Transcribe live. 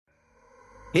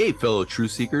Hey, fellow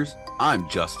truth seekers, I'm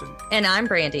Justin. And I'm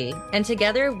Brandy, and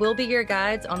together we'll be your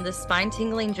guides on this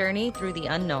spine-tingling journey through the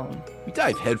unknown. We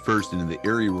dive headfirst into the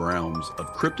eerie realms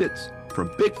of cryptids, from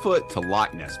Bigfoot to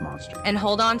Loch Ness Monster. And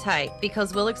hold on tight,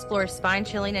 because we'll explore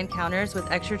spine-chilling encounters with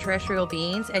extraterrestrial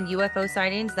beings and UFO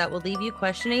sightings that will leave you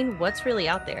questioning what's really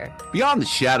out there. Beyond the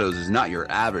Shadows is not your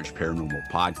average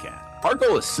paranormal podcast. Our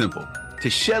goal is simple: to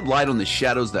shed light on the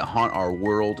shadows that haunt our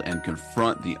world and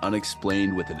confront the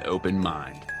unexplained with an open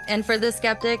mind. And for the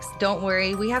skeptics, don't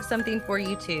worry, we have something for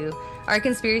you too. Our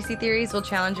conspiracy theories will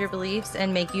challenge your beliefs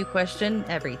and make you question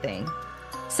everything.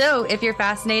 So, if you're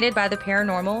fascinated by the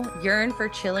paranormal, yearn for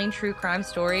chilling true crime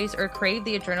stories, or crave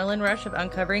the adrenaline rush of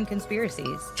uncovering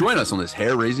conspiracies, join us on this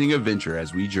hair-raising adventure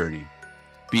as we journey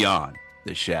beyond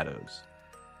the shadows.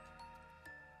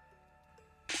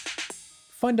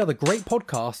 Find other great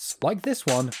podcasts like this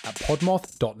one at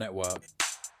podmoth.network.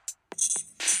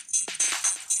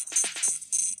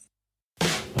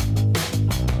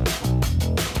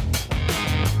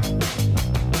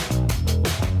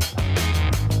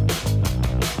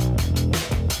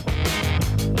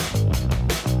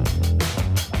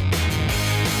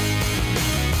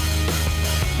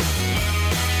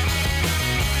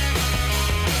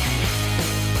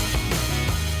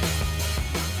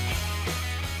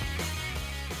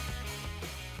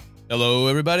 Hello,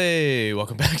 everybody.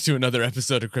 Welcome back to another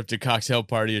episode of Cryptic Cocktail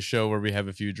Party, a show where we have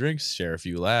a few drinks, share a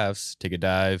few laughs, take a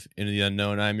dive into the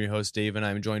unknown. I'm your host, Dave, and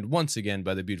I'm joined once again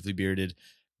by the beautifully bearded,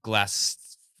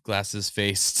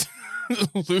 glasses-faced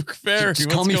Luke Fair. Just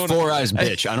call me Four Eyes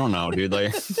Bitch. I don't know, dude.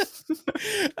 Like,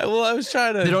 well, I was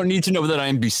trying to... They don't need to know that I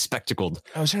am bespectacled.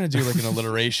 I was trying to do like an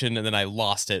alliteration, and then I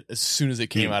lost it as soon as it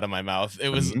came out of my mouth. It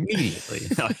was... Immediately.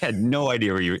 I had no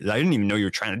idea where you were. I didn't even know you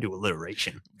were trying to do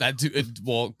alliteration.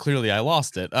 Well, clearly I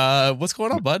lost it. What's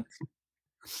going on, bud?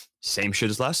 Same shit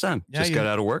as last time. Yeah, Just got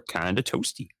out of work, kind of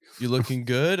toasty. You looking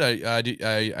good?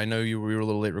 I know we were a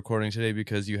little late recording today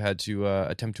because you had to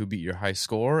attempt to beat your high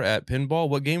score at pinball.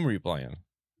 What game were you playing?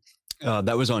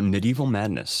 That was on Medieval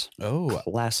Madness. Oh,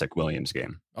 classic Williams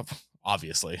game. Oh,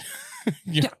 obviously.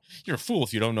 You're a fool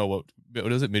if you don't know what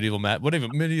is it? Medieval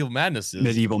Madness is.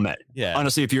 Medieval Madness. Yeah.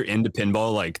 Honestly, if you're into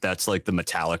pinball, like that's like the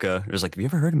Metallica. There's like, have you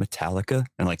ever heard of Metallica?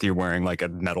 And like you're wearing like a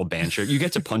metal band shirt. You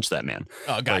get to punch that man.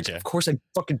 Oh, gotcha. Like, of course, I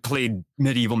fucking played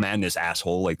Medieval Madness,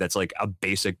 asshole. Like that's like a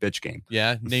basic bitch game.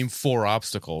 Yeah. Name 4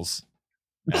 obstacles.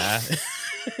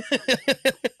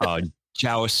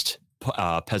 Joust,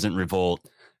 Peasant Revolt,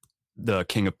 the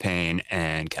King of Pain,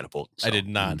 and Catapult. So, I did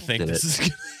not think this is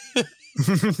good.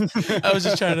 I was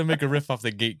just trying to make a riff off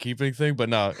the gatekeeping thing, but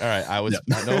no. All right. I was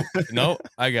no,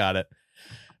 I got it.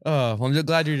 Well, I'm just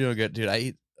glad you're doing good, dude. I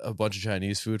ate a bunch of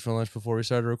Chinese food for lunch before we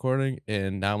started recording,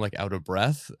 and now I'm like out of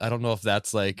breath. I don't know if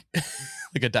that's like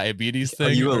like a diabetes thing.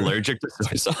 Are you allergic to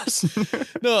soy sauce?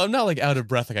 No, I'm not like out of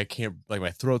breath. Like I can't, like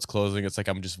my throat's closing. It's like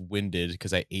I'm just winded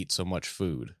because I ate so much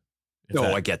food.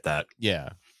 I get that.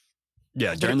 Yeah.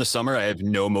 Yeah. During the summer, I have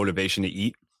no motivation to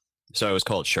eat. So I always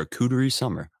call it charcuterie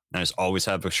summer. I just always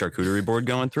have a charcuterie board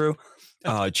going through.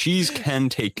 Cheese can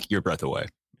take your breath away.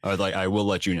 I will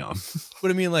let you know.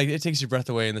 But I mean, like, it takes your breath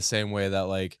away in the same way that,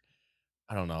 like,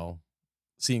 I don't know,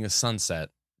 seeing a sunset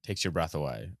takes your breath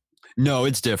away. No,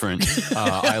 it's different.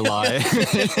 I lie.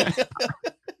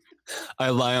 I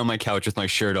lie on my couch with my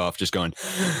shirt off, just going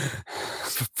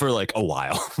for like a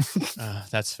while.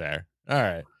 That's fair. All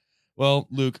right. Well,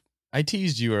 Luke, I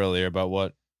teased you earlier about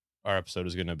what our episode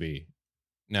is going to be.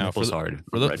 Now, for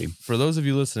those of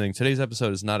you listening, today's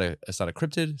episode is not a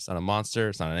cryptid, it's not a monster,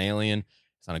 it's not an alien,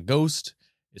 it's not a ghost,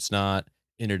 it's not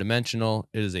interdimensional.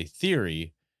 It is a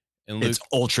theory. And Luke, it's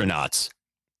Ultranauts.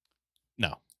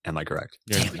 No. Am I correct?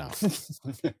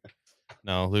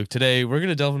 No, Luke. Today we're going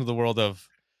to delve into the world of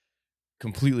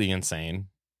completely insane.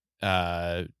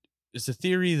 It's a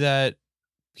theory that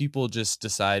people just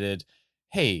decided,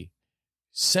 hey,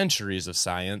 centuries of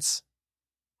science,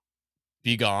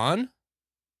 be gone.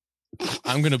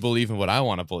 I'm going to believe in what I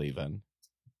want to believe in.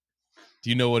 Do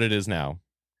you know what it is now?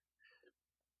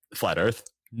 Flat Earth?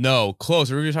 No, close.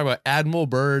 We're going to talk about Admiral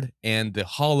Byrd and the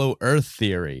hollow Earth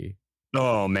theory.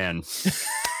 Oh, man.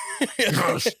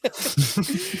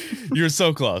 You're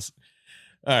so close.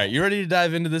 All right. You ready to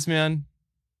dive into this, man?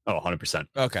 Oh, 100%.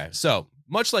 Okay. So,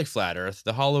 much like Flat Earth,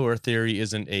 the hollow Earth theory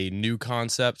isn't a new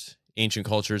concept. Ancient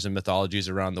cultures and mythologies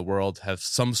around the world have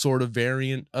some sort of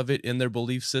variant of it in their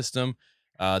belief system.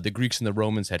 The Greeks and the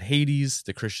Romans had Hades.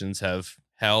 The Christians have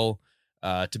hell.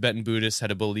 Tibetan Buddhists had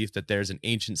a belief that there's an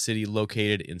ancient city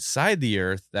located inside the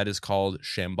earth that is called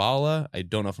Shambhala. I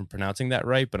don't know if I'm pronouncing that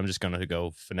right, but I'm just going to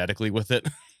go phonetically with it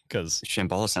because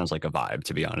Shambhala sounds like a vibe,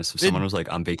 to be honest. If someone was like,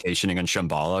 I'm vacationing on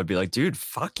Shambhala, I'd be like, dude,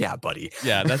 fuck yeah, buddy.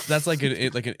 yeah, that's like an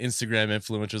Instagram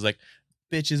influencer's like,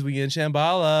 bitches, we in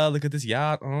Shambhala. Look at this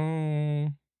yacht. Oh.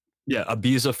 Yeah,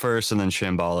 Ibiza first and then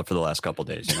Shambhala for the last couple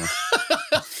days, you know?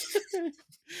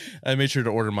 I made sure to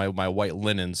order my white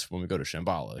linens when we go to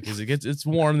Shambhala because it's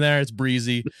warm there, it's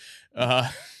breezy.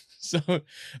 So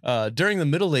during the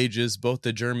Middle Ages, both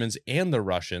the Germans and the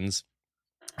Russians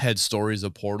had stories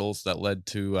of portals that led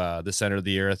to the center of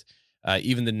the earth.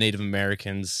 Even the Native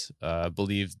Americans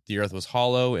believed the earth was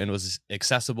hollow and was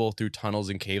accessible through tunnels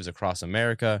and caves across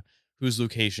America, whose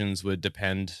locations would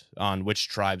depend on which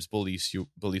tribe's beliefs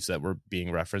that were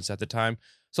being referenced at the time.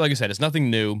 So like I said, it's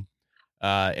nothing new.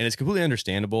 And it's completely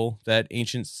understandable that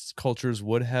ancient cultures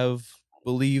would have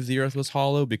believed the earth was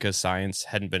hollow because science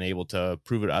hadn't been able to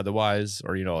prove it otherwise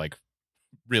or, like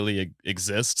really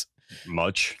exist.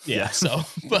 Much. Yeah. So,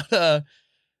 but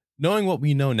knowing what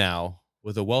we know now,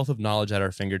 with a wealth of knowledge at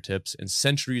our fingertips and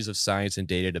centuries of science and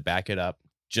data to back it up,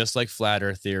 just like flat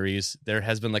earth theories, there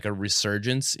has been like a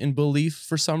resurgence in belief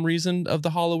for some reason of the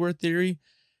hollow earth theory.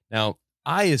 Now,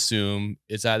 I assume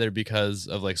it's either because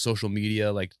of like social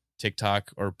media, like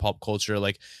TikTok or pop culture,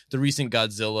 like the recent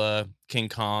Godzilla, King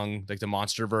Kong, like the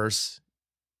MonsterVerse,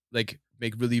 like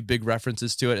make really big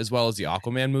references to it, as well as the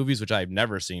Aquaman movies, which I've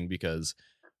never seen because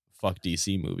fuck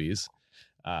DC movies.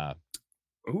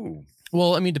 Ooh.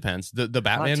 Well, I mean, depends. The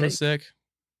Batman was sick.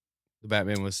 The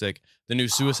Batman was sick. The new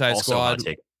Suicide Squad.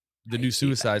 The new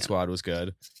Suicide Squad was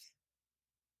good.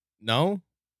 No.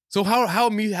 So how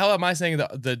am I saying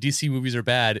that the DC movies are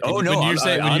bad? Oh no! When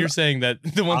you're saying that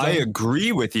the ones I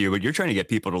agree with you, but you're trying to get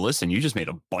people to listen. You just made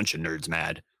a bunch of nerds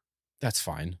mad. That's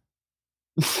fine.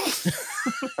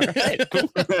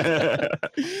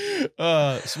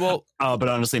 But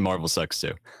honestly, Marvel sucks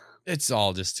too. It's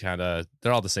all just kind of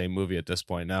they're all the same movie at this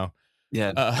point now.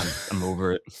 Yeah, I'm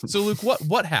over it. So Luke,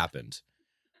 what happened?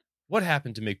 What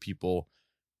happened to make people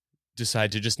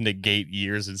decide to just negate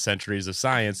years and centuries of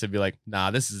science and be like, nah,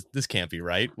 this can't be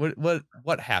right?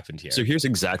 What happened here? So here's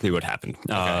exactly what happened.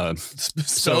 Okay.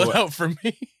 Spell it out for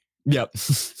me. Yep.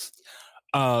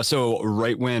 So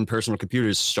right when personal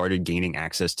computers started gaining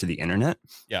access to the internet,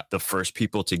 the first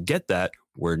people to get that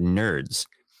were nerds.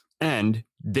 And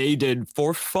they did,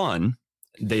 for fun,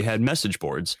 they had message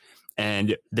boards.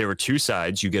 And there were two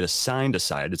sides. You get assigned a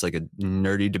side. It's like a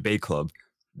nerdy debate club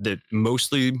that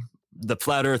mostly the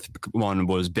flat earth one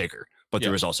was bigger, but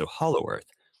there was also hollow earth.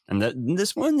 And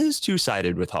this one is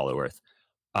two-sided with hollow earth.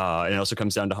 It also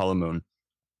comes down to hollow moon.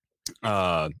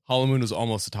 Hollow moon was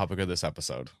almost the topic of this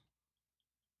episode.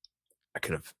 I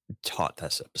could have taught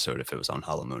this episode if it was on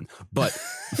hollow moon, but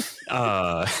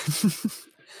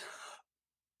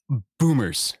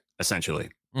boomers, essentially.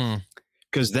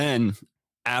 Because then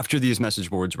after these message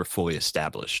boards were fully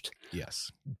established,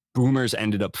 boomers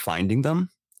ended up finding them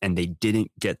and they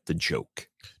didn't get the joke.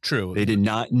 True. They did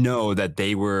not know that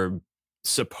they were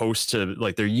supposed to,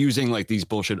 like, they're using like these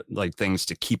bullshit like things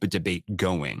to keep a debate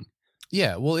going.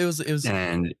 Yeah. Well, it was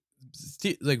and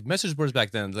like message boards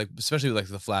back then, like especially like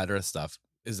the flat earth stuff,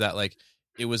 is that like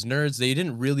it was nerds. They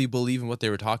didn't really believe in what they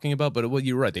were talking about, but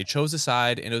you were right. They chose a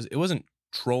side, and it wasn't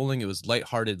trolling. It was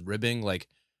lighthearted ribbing. Like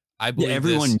I believe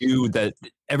everyone knew that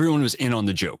everyone was in on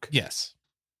the joke. Yes.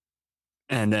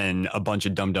 And then a bunch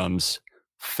of dum-dums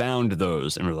found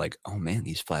those and were like, oh man,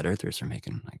 these flat earthers are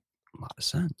making like a lot of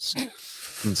sense.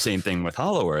 And same thing with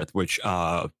hollow earth, which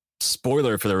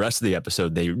spoiler for the rest of the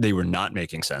episode, they were not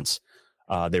making sense.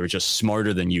 They were just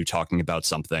smarter than you talking about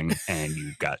something and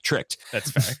you got tricked.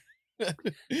 That's fair.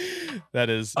 That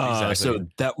is exactly. So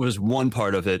that was one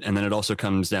part of it. And then it also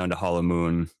comes down to hollow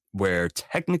moon, where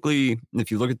technically, if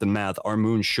you look at the math, our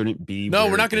moon shouldn't be. No,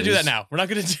 we're not going to do that now. We're not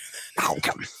going to do that. Oh,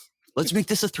 come on. Let's make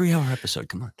this a 3-hour episode.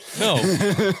 Come on. No,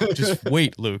 just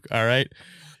wait, Luke. All right.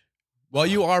 Well,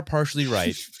 you are partially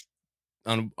right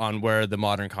on where the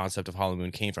modern concept of hollow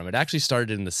moon came from. It actually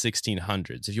started in the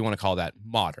 1600s, if you want to call that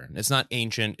modern. It's not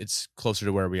ancient. It's closer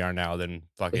to where we are now than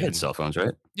fucking. They had cell phones,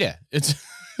 right? Yeah, it's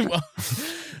with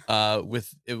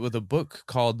a book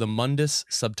called the Mundus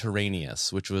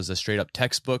Subterraneus, which was a straight up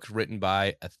textbook written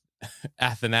by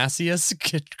Athanasius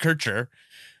Kircher,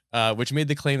 which made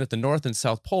the claim that the North and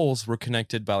South poles were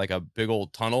connected by like a big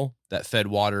old tunnel that fed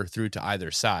water through to either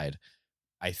side.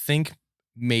 I think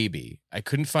maybe I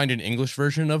couldn't find an English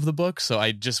version of the book, so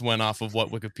I just went off of what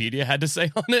Wikipedia had to say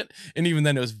on it, and even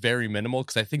then it was very minimal,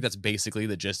 because I think that's basically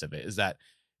the gist of it, is that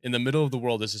in the middle of the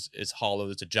world is hollow.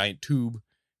 It's a giant tube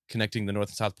connecting the North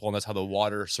and South Pole, and that's how the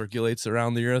water circulates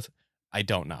around the Earth. I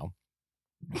don't know.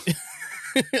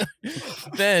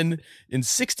 Then in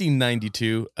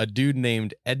 1692, a dude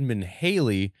named Edmund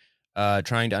Halley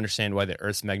trying to understand why the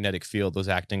Earth's magnetic field was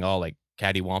acting all like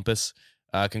cattywampus,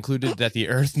 concluded that the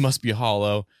Earth must be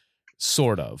hollow,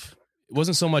 sort of. It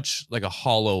wasn't so much like a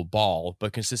hollow ball,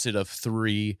 but consisted of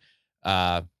three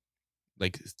shells.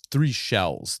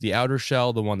 The outer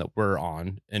shell, the one that we're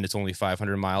on, and it's only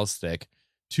 500 miles thick,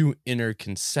 two inner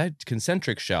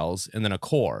concentric shells, and then a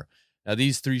core. Now,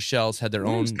 these three shells had their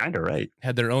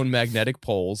own magnetic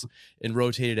poles and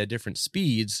rotated at different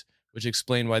speeds, which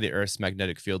explained why the Earth's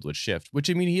magnetic field would shift. Which,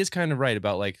 I mean, he is kind of right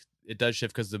about, like, it does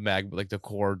shift because the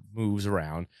core moves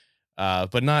around,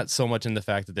 but not so much in the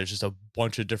fact that there's just a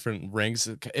bunch of different rings.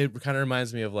 It kind of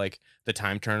reminds me of like the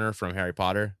Time Turner from Harry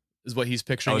Potter, is what he's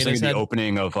picturing. I was in his thinking head. the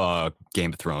opening of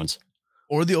Game of Thrones.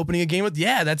 Or the opening of Game of...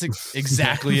 Yeah, that's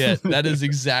exactly it. That is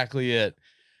exactly it.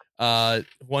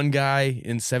 One guy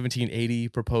in 1780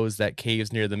 proposed that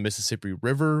caves near the Mississippi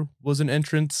River was an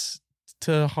entrance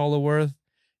to Hollow Earth.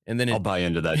 And then I'll buy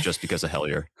into that just because of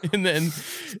Hellier. And then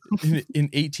in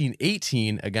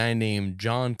 1818, a guy named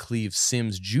John Cleve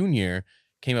Sims Jr.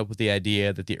 came up with the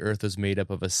idea that the Earth was made up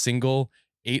of a single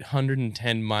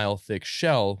 810-mile thick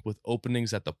shell with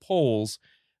openings at the poles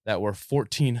that were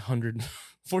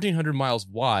 1,400 miles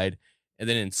wide. And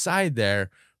then inside there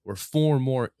were four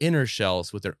more inner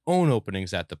shells with their own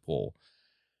openings at the pole.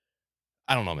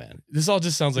 I don't know, man. This all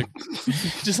just sounds like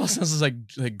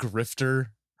like grifter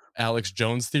Alex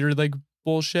Jones theory, like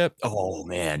bullshit. Oh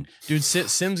man, dude,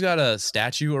 Sims got a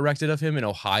statue erected of him in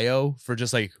Ohio for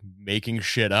just like making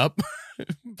shit up.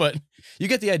 But you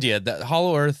get the idea that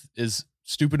Hollow Earth is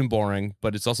stupid and boring,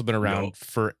 but it's also been around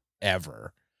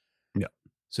forever. Yeah.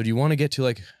 So do you want to get to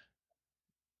like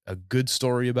a good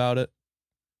story about it?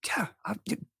 Yeah.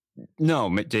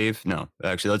 No, Dave. No,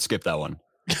 actually, let's skip that one.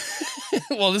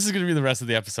 Well, this is going to be the rest of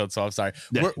the episode, so I'm sorry.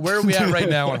 Yeah. Where are we at right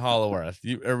now on Hollow Earth?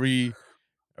 Are we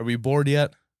bored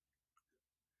yet?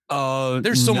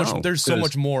 There's so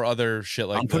much more other shit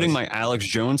like I'm this. putting my Alex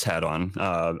Jones hat on.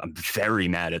 I'm very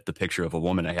mad at the picture of a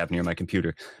woman I have near my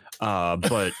computer.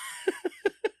 But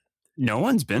no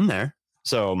one's been there.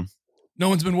 So no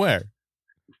one's been where?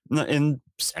 In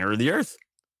center of the Earth.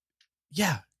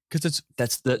 Yeah, because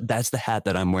that's the hat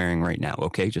that I'm wearing right now.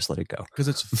 Okay, just let it go. Because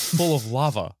it's full of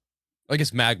lava. I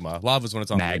guess magma. Lava's when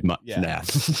it's on magma. Yeah.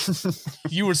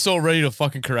 You were so ready to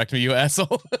fucking correct me, you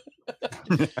asshole.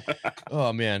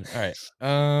 Oh man. All right.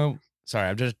 Sorry,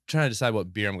 I'm just trying to decide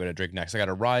what beer I'm gonna drink next. I got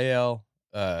a rye ale,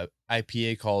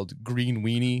 IPA called Green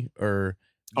Weenie, or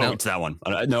it's that one.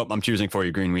 Nope, I'm choosing for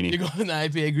you, Green Weenie. You're going the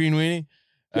IPA Green Weenie?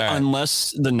 Right.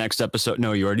 Unless the next episode.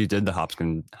 No, you already did the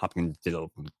Hopkins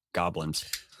Diddle Goblins.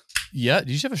 Yeah. Did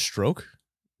you just have a stroke?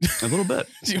 A little bit.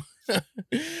 All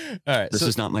right. This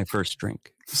is not my first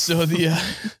drink. So the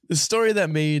story that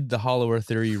made the Hollow Earth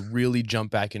theory really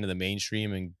jump back into the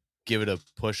mainstream and give it a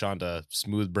push onto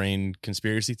smooth brain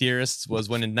conspiracy theorists was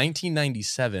when in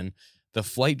 1997, the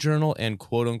flight journal and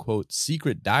quote unquote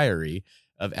secret diary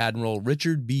of Admiral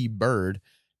Richard B. Byrd,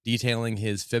 detailing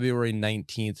his February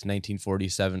 19th,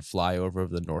 1947 flyover of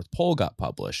the North Pole, got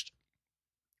published.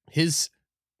 His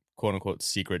quote unquote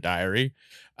secret diary.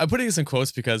 I'm putting this in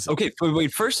quotes because... Okay,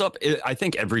 wait, first up, I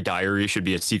think every diary should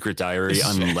be a secret diary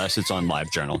unless it's on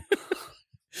LiveJournal.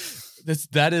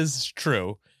 That is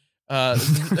true.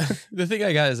 The thing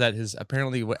I got is that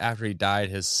apparently after he died,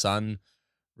 his son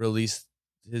released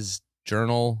his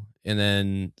journal and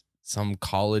then some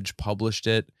college published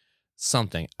it.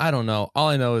 Something. I don't know. All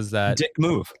I know is that... Dick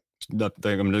move. I'm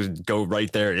going to go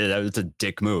right there. It's a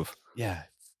dick move. Yeah.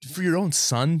 For your own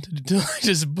son to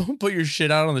just put your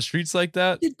shit out on the streets like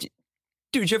that? Dude,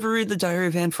 did you ever read the Diary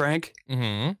of Anne Frank?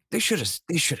 Mm-hmm. They should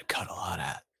have cut a lot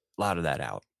of that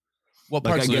out. What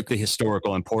parts, I Luke? get the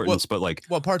historical importance, but like...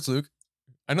 What parts, Luke?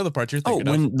 I know the parts you're thinking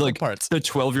of. When like parts? The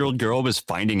 12-year-old girl was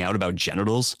finding out about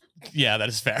genitals. Yeah, that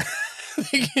is fair.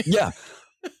 Yeah.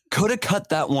 Could have cut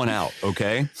that one out,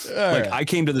 okay? Right. I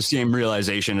came to the same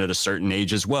realization at a certain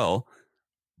age as well,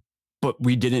 but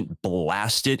we didn't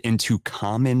blast it into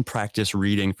common practice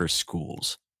reading for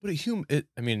schools. But it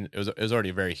was already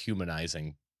a very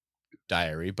humanizing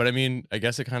diary, but I mean, I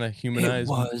guess it kind of humanized.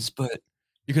 It was, but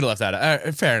you could have left that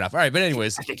out. Fair enough. All right, but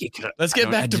anyways, I think you could. Let's get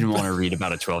back to. I didn't want to read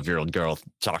about a 12-year-old girl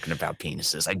talking about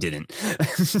penises. I didn't.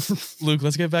 Luke,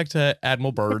 let's get back to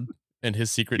Admiral Byrd and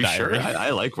his secret diary. Sure? I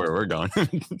like where we're going.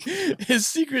 His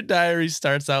secret diary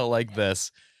starts out like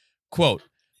this. Quote,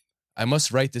 I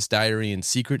must write this diary in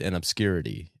secret and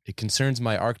obscurity. It concerns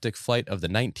my Arctic flight of the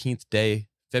 19th day,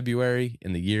 February,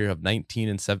 in the year of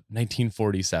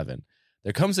 1947.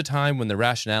 There comes a time when the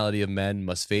rationality of men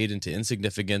must fade into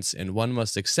insignificance and one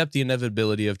must accept the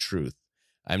inevitability of truth.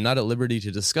 I am not at liberty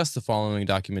to discuss the following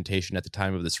documentation at the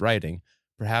time of this writing.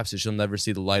 Perhaps it shall never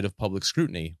see the light of public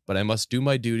scrutiny, but I must do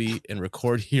my duty and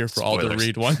record here for all to Spoilers.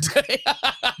 read one day.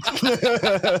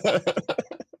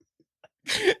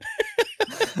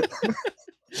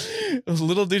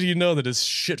 Little did he know that his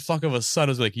shit fuck of a son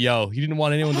was like, yo, he didn't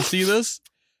want anyone to see this.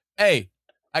 Hey,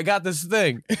 I got this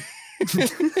thing.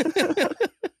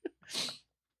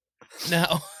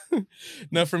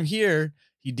 Now from here,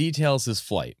 he details his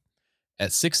flight.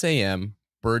 At 6 a.m.,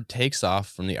 Byrd takes off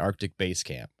from the Arctic base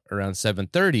camp. Around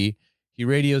 7:30, he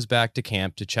radios back to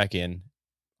camp to check in.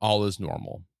 All is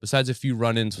normal. Besides a few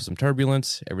run-ins with some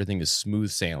turbulence, everything is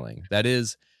smooth sailing. That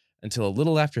is, until a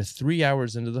little after 3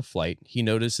 hours into the flight, he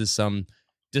notices some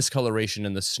discoloration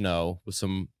in the snow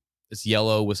it's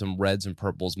yellow with some reds and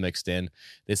purples mixed in.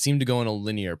 They seem to go in a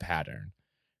linear pattern.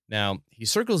 Now, he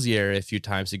circles the area a few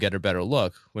times to get a better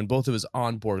look when both of his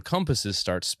onboard compasses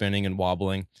start spinning and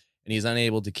wobbling, and he's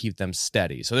unable to keep them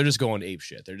steady. So they're just going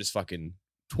apeshit. They're just fucking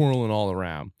twirling all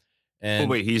around. And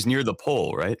wait, he's near the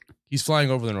pole, right? he's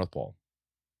flying over the North Pole.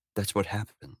 That's what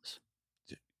happens.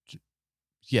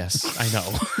 Yes, I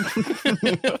know.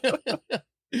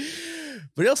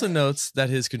 But he also notes that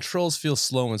his controls feel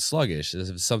slow and sluggish, as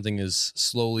if something is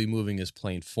slowly moving his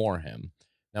plane for him.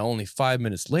 Now, only 5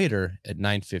 minutes later, at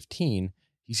 9:15,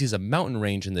 he sees a mountain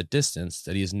range in the distance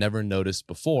that he has never noticed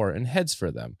before and heads for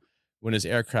them. When his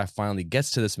aircraft finally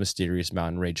gets to this mysterious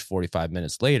mountain range 45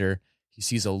 minutes later, he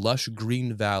sees a lush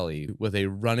green valley with a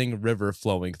running river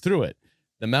flowing through it.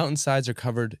 The mountainsides are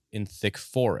covered in thick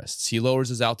forests. He lowers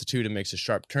his altitude and makes a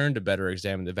sharp turn to better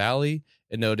examine the valley,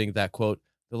 and noting that, quote,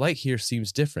 the light here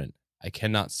seems different. I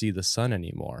cannot see the sun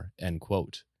anymore, end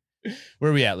quote.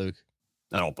 Where are we at, Luke?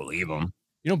 I don't believe him.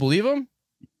 You don't believe him?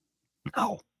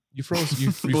 No. You froze.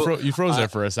 You froze there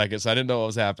for a second, so I didn't know what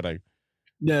was happening.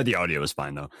 Yeah, the audio was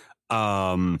fine though.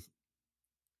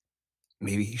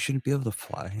 Maybe he shouldn't be able to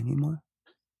fly anymore.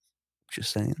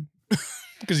 Just saying.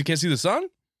 Because you can't see the sun?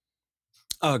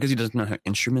 Oh, because he doesn't know how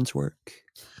instruments work.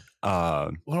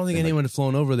 Well, I don't think anyone had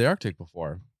flown over the Arctic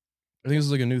before. I think this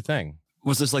is like a new thing.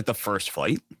 Was this like the first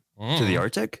flight to the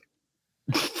Arctic?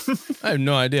 I have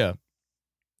no idea.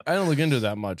 I don't look into it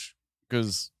that much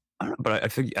because I don't know,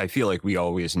 but I feel like we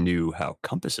always knew how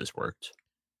compasses worked.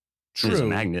 true. It's a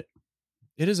magnet,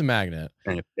 It is a magnet.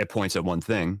 and it points at one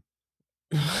thing.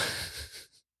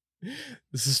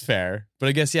 This is fair, but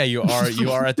I guess you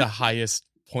are at the highest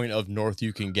point of north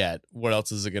you can get. What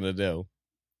else is it gonna do?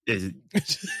 Is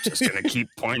just gonna keep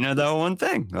pointing at that one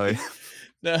thing. Like,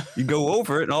 No. you go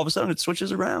over it, and all of a sudden it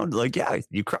switches around. Like, yeah,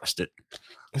 you crossed it.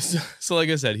 So like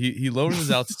I said, he lowers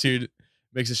his altitude,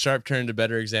 makes a sharp turn to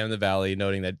better examine the valley,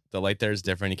 noting that the light there is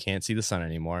different. He can't see the sun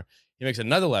anymore. He makes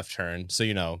another left turn, so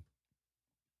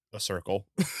a circle.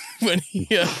 when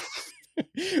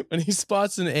he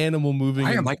spots an animal moving.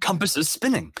 Why are my compasses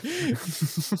spinning?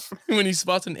 When he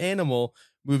spots an animal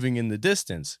moving in the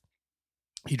distance,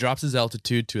 he drops his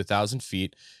altitude to 1,000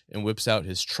 feet and whips out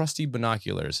his trusty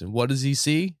binoculars. And what does he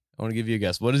see? I want to give you a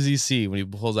guess. What does he see when he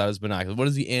pulls out his binoculars? What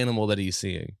is the animal that he's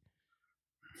seeing?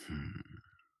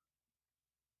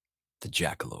 The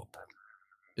jackalope.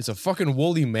 It's a fucking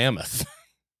woolly mammoth.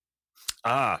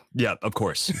 Ah, yeah, of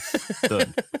course.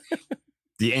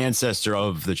 The ancestor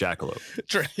of the jackalope.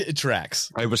 It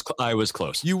tracks. I was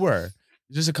close. You were.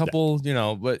 Just a couple,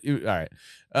 but all right.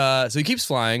 So he keeps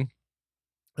flying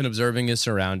and observing his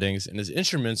surroundings and his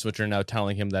instruments, which are now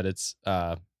telling him that it's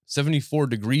 74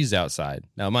 degrees outside.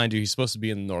 Now, mind you, he's supposed to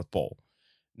be in the North Pole.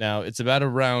 Now, it's about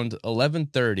around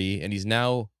 11:30, and he's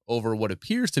now over what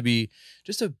appears to be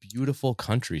just a beautiful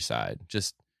countryside,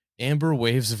 just amber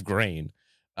waves of grain,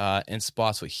 and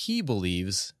spots what he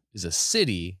believes is a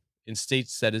city, and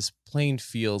states that his plane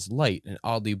feels light and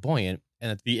oddly buoyant,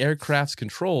 and that the aircraft's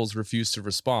controls refused to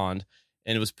respond,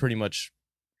 and it was pretty much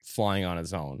flying on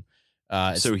its own.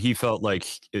 So he felt like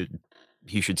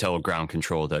he should tell ground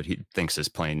control that he thinks his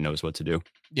plane knows what to do.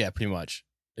 Yeah, pretty much.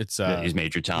 It's He's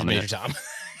Major Tom. Major Tom.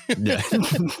 Yeah.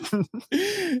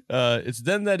 It's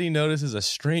then that he notices a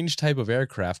strange type of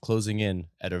aircraft closing in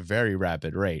at a very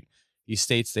rapid rate. He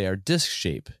states they are disc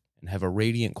shaped and have a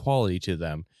radiant quality to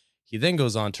them. He then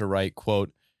goes on to write,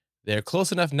 quote, "They are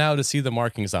close enough now to see the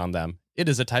markings on them. It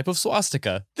is a type of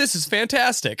swastika. This is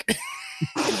fantastic."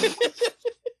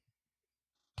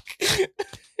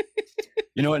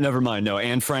 You know what? Never mind. No,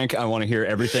 Anne Frank, I want to hear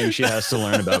everything she has to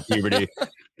learn about puberty.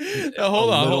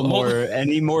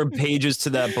 Any more pages to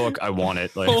that book? I want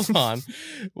it. Like, hold on.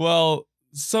 Well,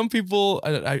 some people,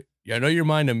 I know your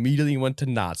mind immediately went to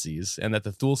Nazis, and that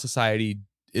the Thule Society,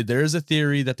 there is a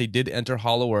theory that they did enter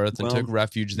Hollow Earth and took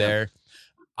refuge there.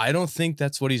 I don't think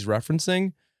that's what he's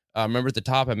referencing. Remember at the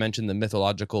top, I mentioned the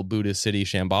mythological Buddhist city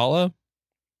Shambhala.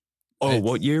 Oh,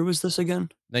 what year was this again?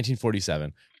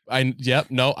 1947.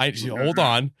 Hold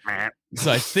on.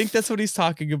 So I think that's what he's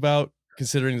talking about,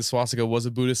 considering the swastika was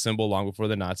a Buddhist symbol long before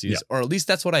the Nazis, or at least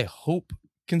that's what I hope,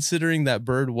 considering that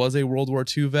Byrd was a World War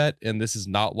II vet and this is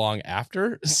not long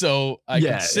after. So he's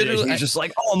just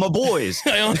like, oh, my boys.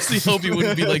 I honestly hope he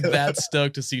wouldn't be like that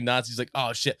stoked to see Nazis. Like,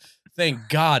 oh shit, thank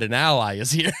God an ally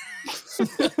is here.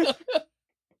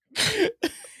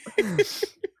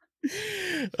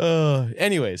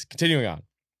 Anyways, continuing on.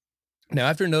 Now,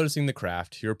 after noticing the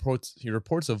craft, he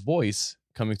reports a voice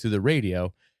coming through the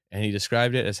radio, and he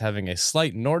described it as having a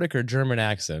slight Nordic or German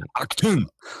accent.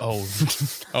 Oh,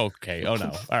 okay. Oh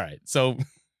no. All right. So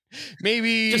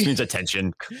maybe just means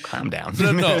attention. Calm down.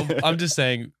 No, I'm just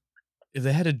saying, if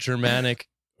they had a Germanic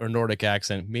or Nordic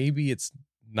accent, maybe it's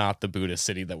not the Buddhist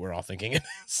city that we're all thinking it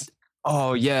is.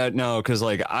 Oh yeah, no, because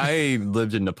like I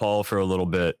lived in Nepal for a little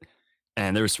bit,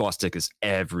 and there were swastikas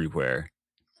everywhere.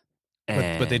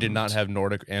 But they did not have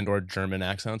Nordic and or German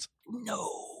accents? No.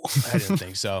 I didn't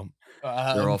think so.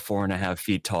 They're all 4.5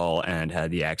 feet tall and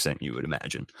had the accent you would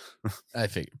imagine. I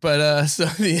figured. But so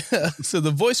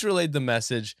the voice relayed the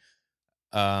message.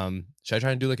 Should I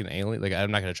try and do like an alien? Like,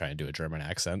 I'm not going to try and do a German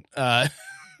accent.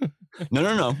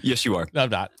 No. Yes, you are. No, I'm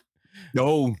not.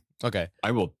 No. Okay.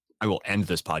 I will end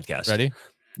this podcast. Ready?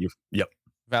 Yep.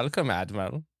 Welcome,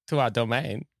 Admiral, to our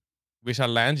domain. We shall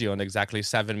land you in exactly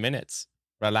 7 minutes.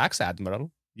 Relax,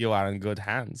 Admiral. You are in good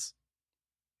hands.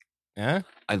 Yeah?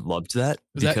 I loved that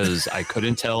because I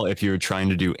couldn't tell if you were trying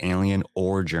to do alien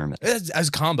or German. As a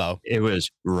combo. It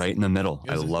was right in the middle.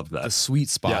 I love that. The sweet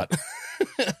spot.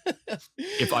 Yeah.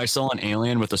 If I saw an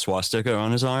alien with a swastika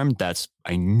on his arm,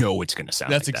 I know it's going to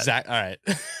sound that's like that. All right.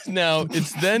 Now,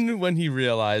 it's then when he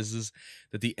realizes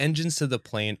that the engines to the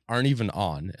plane aren't even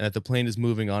on and that the plane is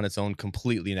moving on its own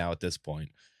completely now at this point.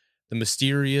 The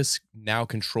mysterious, now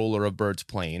controller of Byrd's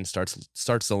plane starts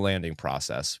the landing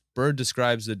process. Byrd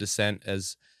describes the descent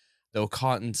as though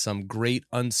caught in some great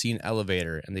unseen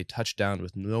elevator, and they touch down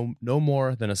with no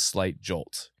more than a slight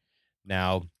jolt.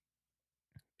 Now,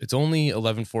 it's only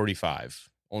 11:45,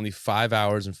 only 5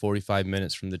 hours and 45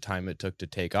 minutes from the time it took to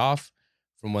take off,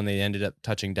 from when they ended up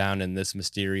touching down in this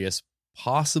mysterious,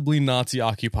 possibly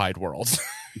Nazi-occupied world.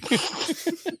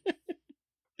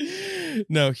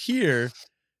 Now, here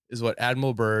is what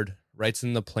Admiral Byrd writes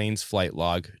in the plane's flight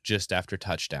log just after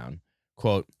touchdown.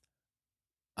 Quote,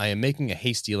 I am making a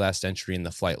hasty last entry in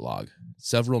the flight log.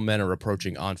 Several men are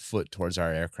approaching on foot towards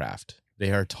our aircraft.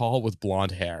 They are tall with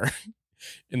blonde hair.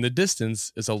 In the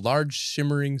distance is a large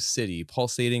shimmering city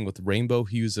pulsating with rainbow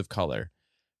hues of color.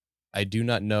 I do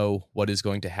not know what is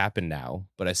going to happen now,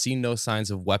 but I see no signs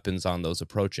of weapons on those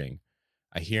approaching.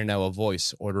 I hear now a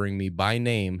voice ordering me by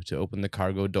name to open the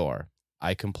cargo door.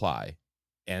 I comply.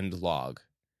 End log.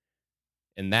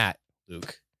 And that,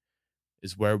 Luke,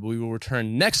 is where we will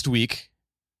return next week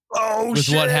with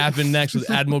what happened next with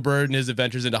Admiral Byrd and his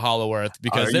adventures into Hollow Earth,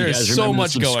 because there is so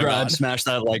much going on. Smash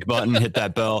that like button, hit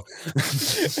that bell.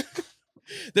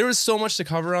 There was so much to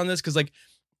cover on this because, like,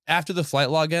 after the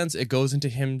flight log ends, it goes into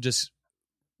him just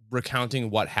recounting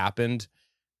what happened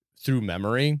through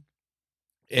memory,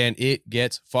 and it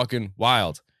gets fucking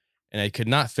wild. And I could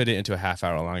not fit it into a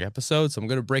half-hour-long episode, so I'm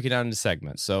going to break it down into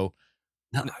segments. So,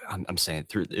 no, I'm saying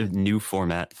through new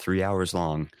format, 3 hours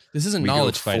long. This isn't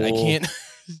knowledge fight. I can't.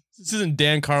 This isn't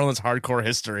Dan Carlin's hardcore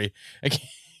history. I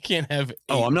can't have.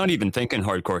 I'm not even thinking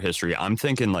hardcore history. I'm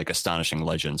thinking like astonishing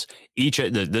legends.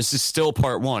 This is still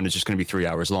part one. It's just going to be 3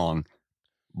 hours long.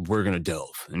 We're going to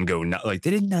delve and go. Like, they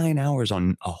did 9 hours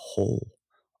on a hole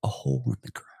in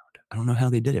the ground. I don't know how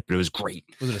they did it, but it was great.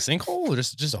 Was it a sinkhole or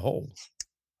just a hole?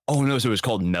 Oh no! So it was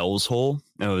called Mel's Hole.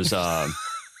 It was. I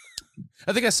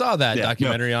think I saw that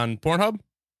documentary on Pornhub.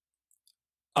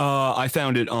 I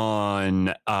found it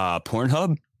on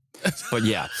Pornhub, but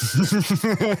yeah.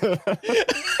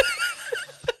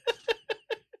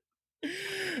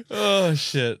 Oh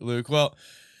shit, Luke. Well,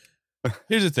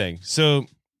 here's the thing. So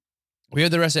we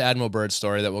have the rest of Admiral Byrd's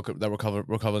story that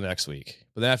we'll cover next week.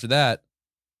 But then after that,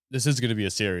 this is going to be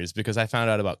a series because I found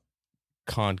out about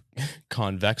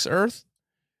convex Earth.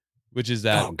 Which is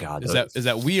that? Oh God! Is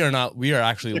that we are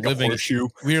actually like living?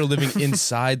 We are living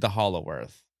inside the Hollow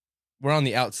Earth. We're on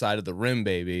the outside of the rim,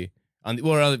 baby.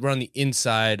 We're on the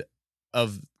inside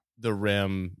of the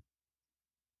rim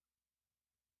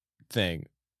thing.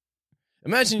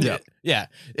 Imagine,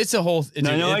 it's a whole.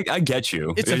 I get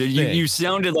you. It's you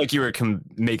sounded like you were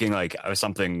making like a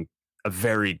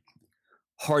very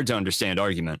hard to understand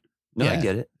argument. No, I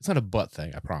get it. It's not a butt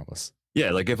thing. I promise.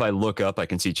 Yeah, like if I look up, I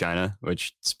can see China,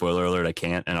 which, spoiler alert, I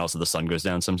can't, and also the sun goes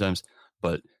down sometimes.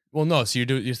 But no, so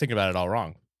you're thinking about it all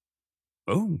wrong.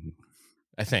 Oh,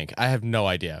 I think. I have no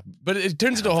idea. But it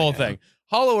turns into a whole thing.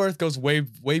 Hollow Earth goes way,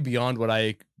 way beyond what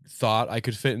I thought I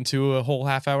could fit into a whole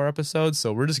half-hour episode.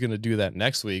 So we're just going to do that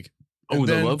next week. Oh,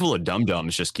 the level of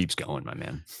dum-dums just keeps going, my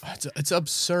man. It's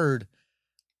absurd.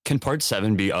 Can part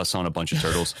 7 be us on a bunch of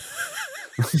turtles?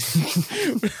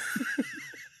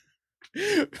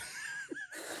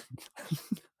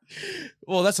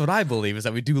 Well, that's what I believe, is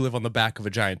that we do live on the back of a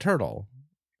giant turtle.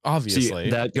 Obviously.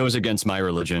 See, that goes against my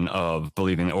religion of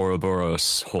believing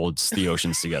Ouroboros holds the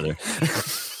oceans together.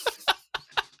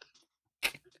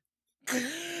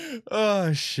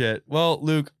 Oh, shit. Well,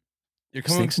 Luke, you're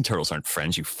coming. Snakes and turtles aren't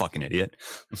friends, you fucking idiot.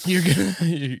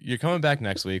 You're coming back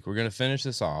next week. We're gonna finish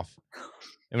this off,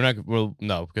 and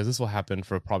no, because this will happen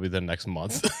for probably the next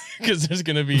month, because there's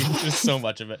gonna be just so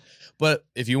much of it. But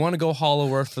if you want to go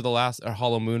Hollow Earth for the last, or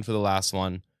Hollow Moon for the last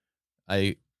one,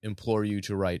 I implore you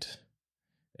to write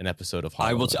an episode of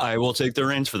Hollow Moon. I will take the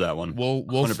reins for that one. We'll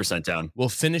 100% down. We'll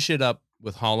finish it up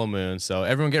with Hollow Moon. So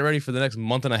everyone get ready for the next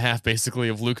month and a half, basically,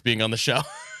 of Luke being on the show.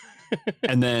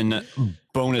 And then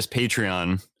bonus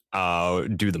Patreon,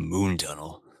 do the moon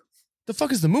tunnel. The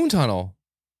fuck is the moon tunnel?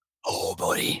 Oh,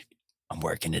 buddy, I'm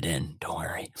working it in. Don't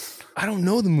worry. I don't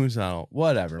know the moon tunnel.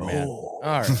 Whatever, man. All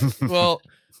right. Well,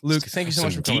 Luke, thank you so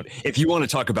much for coming. If you want to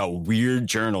talk about weird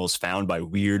journals found by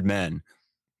weird men,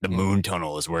 the moon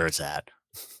tunnel is where it's at.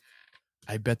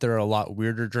 I bet there are a lot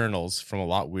weirder journals from a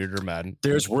lot weirder men.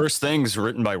 There's worse things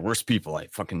written by worse people. I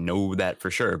fucking know that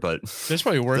for sure. But there's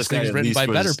probably worse things written by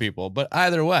better people. But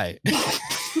either way. All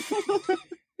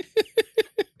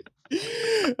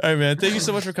right, man. Thank you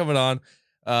so much for coming on.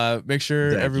 Make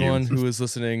sure everyone who is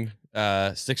listening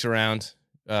sticks around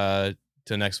to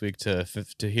next week to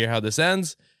hear how this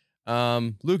ends.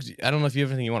 Luke, I don't know if you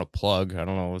have anything you want to plug. I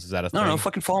don't know. Is that a thing? No,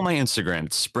 fucking follow my Instagram.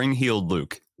 It's Spring-Heeled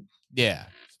Luke. Yeah.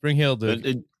 Spring-Heeled Luke.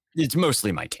 It's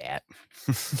mostly my cat.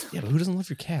 Yeah, but who doesn't love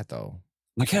your cat, though?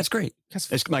 My cat's great.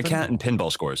 It's my cat and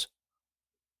pinball scores.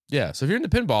 Yeah, so if you're into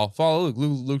pinball, follow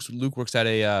Luke. Luke works at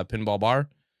a pinball bar.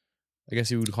 I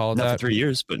guess you would call it Not that. for 3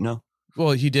 years, but no.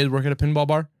 Well, he did work at a pinball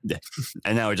bar. Yeah,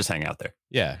 and now I just hang out there.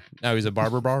 Yeah, now he's a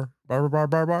barber bar.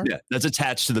 Yeah, that's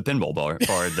attached to the pinball bar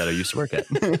that I used to work at.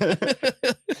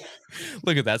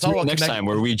 Look at that. It's all all next time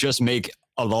where we just make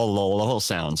a lol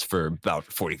sounds for about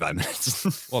 45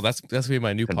 minutes. Well, that's gonna be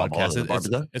my new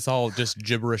podcast. It's all just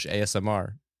gibberish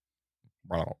ASMR.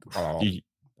 You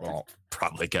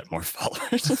probably get more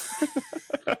followers.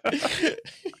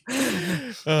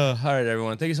 All right,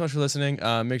 everyone. Thank you so much for listening.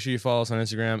 Make sure you follow us on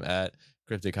Instagram at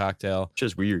Cryptic Cocktail.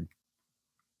 Just weird.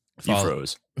 You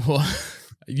froze. Well,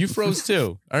 you froze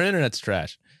too. Our internet's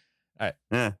trash. All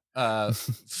right. Yeah.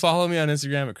 Follow me on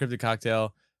Instagram at Cryptic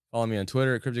Cocktail. Follow me on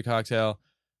Twitter at Cryptic Cocktail.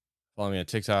 Follow me on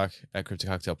TikTok at Cryptic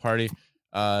Cocktail Party.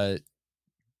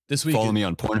 This week, follow me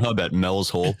on Pornhub at Mel's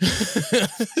Hole.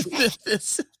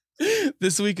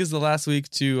 This week is the last week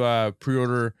to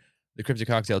pre-order the Cryptic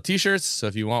Cocktail t-shirts. So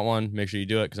if you want one, make sure you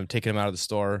do it, because I'm taking them out of the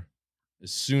store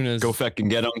as soon as. Go fucking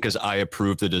get them, because I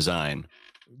approve the design.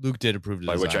 Luke did approve the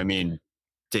design. By which I mean,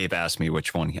 Dave asked me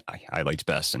which one I liked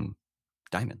best, and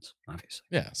diamonds, obviously.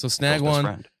 Yeah, so snag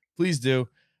one. Please do.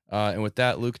 And with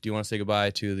that, Luke, do you want to say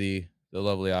goodbye to the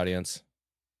lovely audience?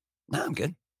 No, I'm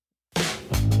good.